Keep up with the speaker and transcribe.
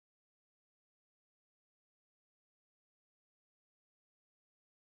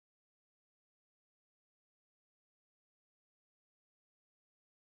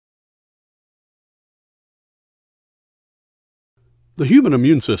The human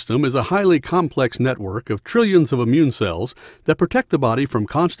immune system is a highly complex network of trillions of immune cells that protect the body from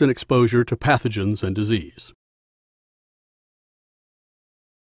constant exposure to pathogens and disease.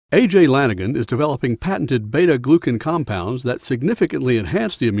 A.J. Lanigan is developing patented beta-glucan compounds that significantly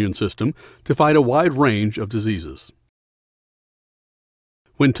enhance the immune system to fight a wide range of diseases.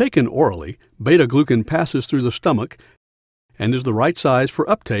 When taken orally, beta-glucan passes through the stomach and is the right size for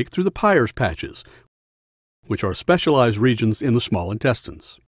uptake through the Peyer's patches, which are specialized regions in the small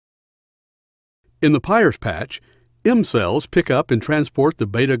intestines. In the Peyer's patch, M cells pick up and transport the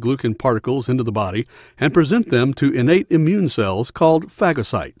beta-glucan particles into the body and present them to innate immune cells called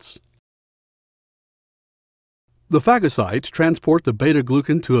phagocytes. The phagocytes transport the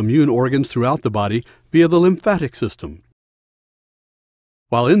beta-glucan to immune organs throughout the body via the lymphatic system.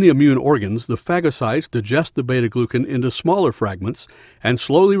 While in the immune organs, the phagocytes digest the beta-glucan into smaller fragments and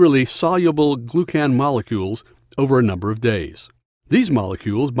slowly release soluble glucan molecules over a number of days. These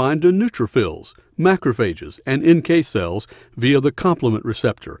molecules bind to neutrophils, macrophages, and NK cells via the complement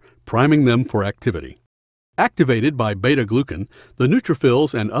receptor, priming them for activity. Activated by beta-glucan, the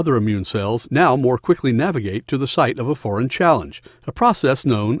neutrophils and other immune cells now more quickly navigate to the site of a foreign challenge, a process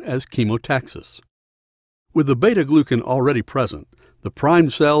known as chemotaxis. With the beta-glucan already present, the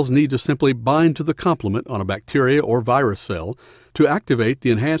primed cells need to simply bind to the complement on a bacteria or virus cell to activate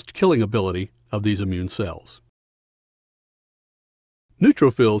the enhanced killing ability of these immune cells.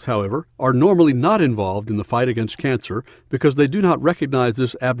 Neutrophils, however, are normally not involved in the fight against cancer because they do not recognize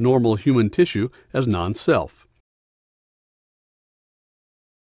this abnormal human tissue as non-self.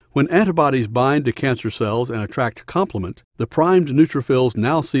 When antibodies bind to cancer cells and attract complement, the primed neutrophils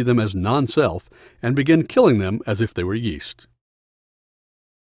now see them as non-self and begin killing them as if they were yeast.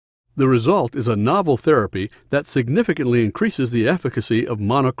 The result is a novel therapy that significantly increases the efficacy of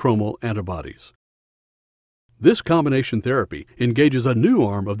monoclonal antibodies. This combination therapy engages a new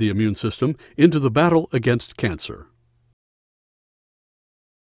arm of the immune system into the battle against cancer.